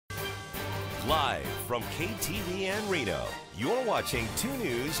Live from KTVN Reno, you're watching 2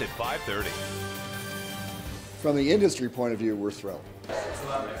 News at 5:30. From the industry point of view, we're thrilled.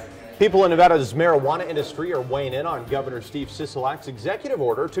 People in Nevada's marijuana industry are weighing in on Governor Steve Sisolak's executive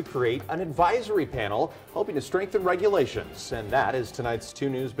order to create an advisory panel hoping to strengthen regulations. And that is tonight's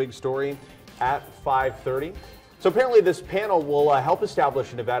 2 News big story at 5:30. So apparently this panel will help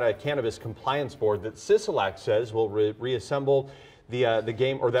establish a Nevada Cannabis Compliance Board that Sisolak says will reassemble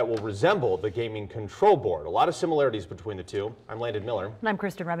that will resemble the Gaming Control Board. A lot of similarities between the two. I'm Landon Miller. And I'm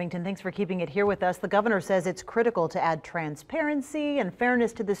Kristen Remington. Thanks for keeping it here with us. The governor says it's critical to add transparency and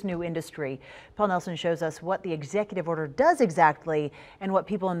fairness to this new industry. Paul Nelson shows us what the executive order does exactly and what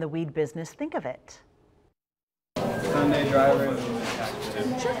people in the weed business think of it. Sunday driver.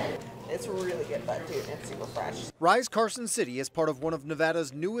 Sure. It's really good, but dude, it's super fresh. Rise Carson City is part of one of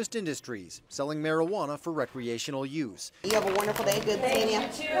Nevada's newest industries, selling marijuana for recreational use. You have a wonderful day. Good seeing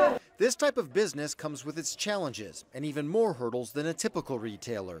you. This type of business comes with its challenges and even more hurdles than a typical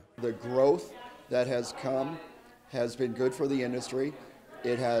retailer. The growth that has come has been good for the industry.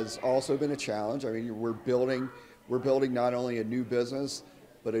 It has also been a challenge. I mean, we're building not only a new business,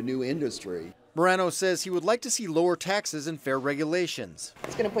 but a new industry. Morano says he would like to see lower taxes and fair regulations.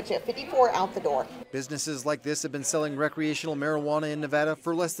 It's going to put you at 54 out the door. Businesses like this have been selling recreational marijuana in Nevada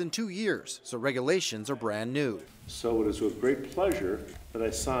for less than 2 years, so regulations are brand new. So it is with great pleasure that I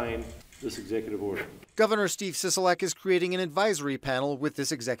sign this executive order. Governor Steve Sisolak is creating an advisory panel with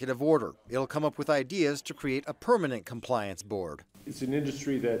this executive order. It'll come up with ideas to create a permanent compliance board. It's an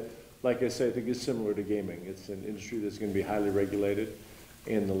industry that, like I say, I think is similar to gaming. It's an industry that's going to be highly regulated,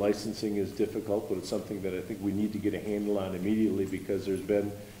 and the licensing is difficult, but it's something that I think we need to get a handle on immediately because there's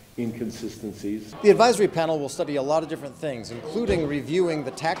been inconsistencies. The advisory panel will study a lot of different things, including reviewing the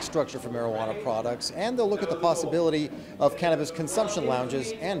tax structure for marijuana products, and they'll look at the possibility of cannabis consumption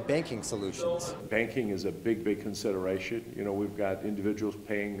lounges and banking solutions. Banking is a big consideration. You know, we've got individuals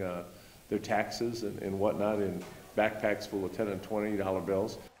paying their taxes and whatnot in backpacks full of $10 and $20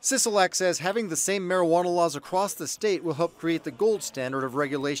 bills. Sisolak says having the same marijuana laws across the state will help create the gold standard of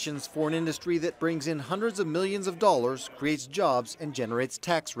regulations for an industry that brings in hundreds of millions of dollars, creates jobs, and generates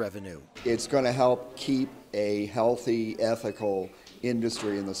tax revenue. It's going to help keep a healthy, ethical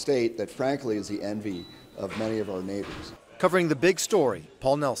industry in the state that frankly is the envy of many of our neighbors. Covering the big story,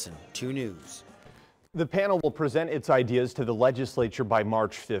 Paul Nelson, 2 News. The panel will present its ideas to the legislature by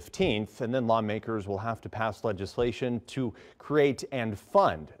March 15th, and then lawmakers will have to pass legislation to create and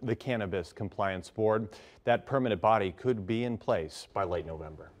fund the Cannabis Compliance Board. That permanent body could be in place by late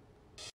November.